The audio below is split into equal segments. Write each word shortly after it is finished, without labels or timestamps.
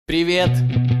Привет,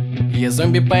 я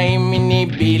зомби по имени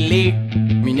Билли.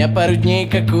 Меня пару дней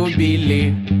как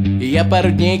убили, и я пару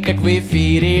дней как в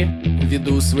эфире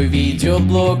веду свой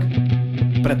видеоблог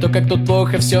про то, как тут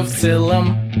плохо все в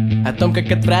целом, о том,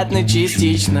 как отвратно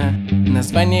частично.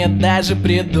 Название даже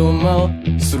придумал: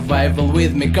 Survival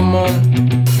with me, come on.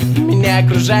 Меня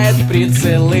окружают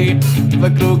прицелы,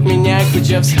 вокруг меня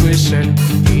куча вспышек,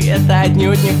 и это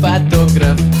отнюдь не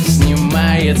фотограф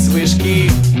снимает с вышки.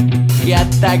 Я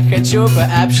так хочу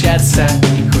пообщаться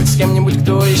хоть с кем-нибудь,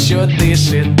 кто еще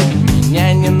дышит.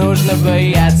 Меня не нужно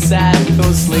бояться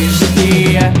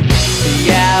услышать.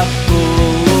 Я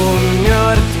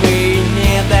полумертвый,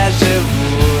 не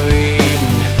доживу, и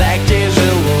мне так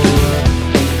тяжело.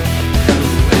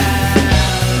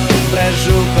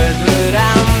 Брожу по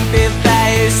дворам,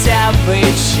 питаюсь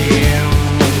обычаем,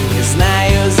 не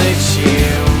знаю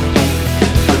зачем.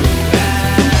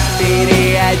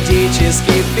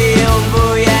 Периодически пил,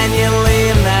 буянил,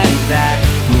 иногда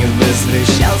не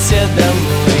возвращался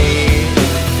домой.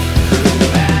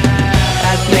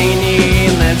 Отныне и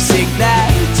навсегда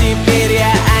теперь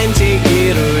я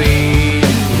антигерой,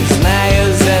 не знаю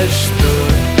за что.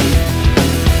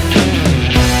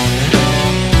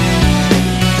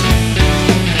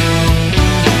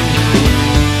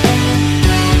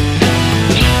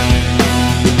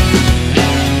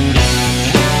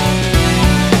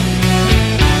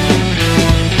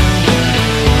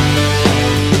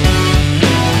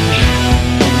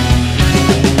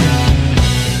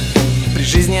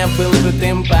 Я был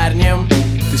крутым парнем,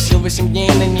 тусил 8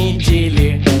 дней на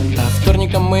неделе. По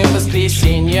вторникам и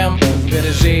воскресеньям в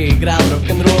гараже играл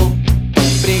рок-н-ролл.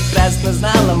 Прекрасно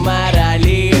знала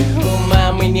морали, у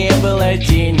мамы не было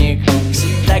денег.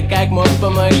 Всегда как мог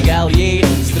помогал ей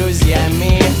с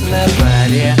друзьями на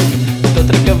баре. В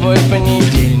тот роковой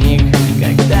понедельник,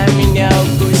 когда меня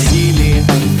укусили,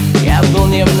 я был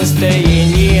не в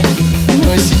настроении,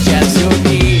 но сейчас все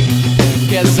окей.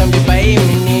 Я зомби по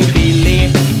имени Билли.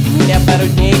 Меня пару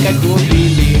дней как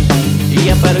убили, и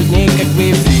я пару дней как в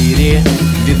эфире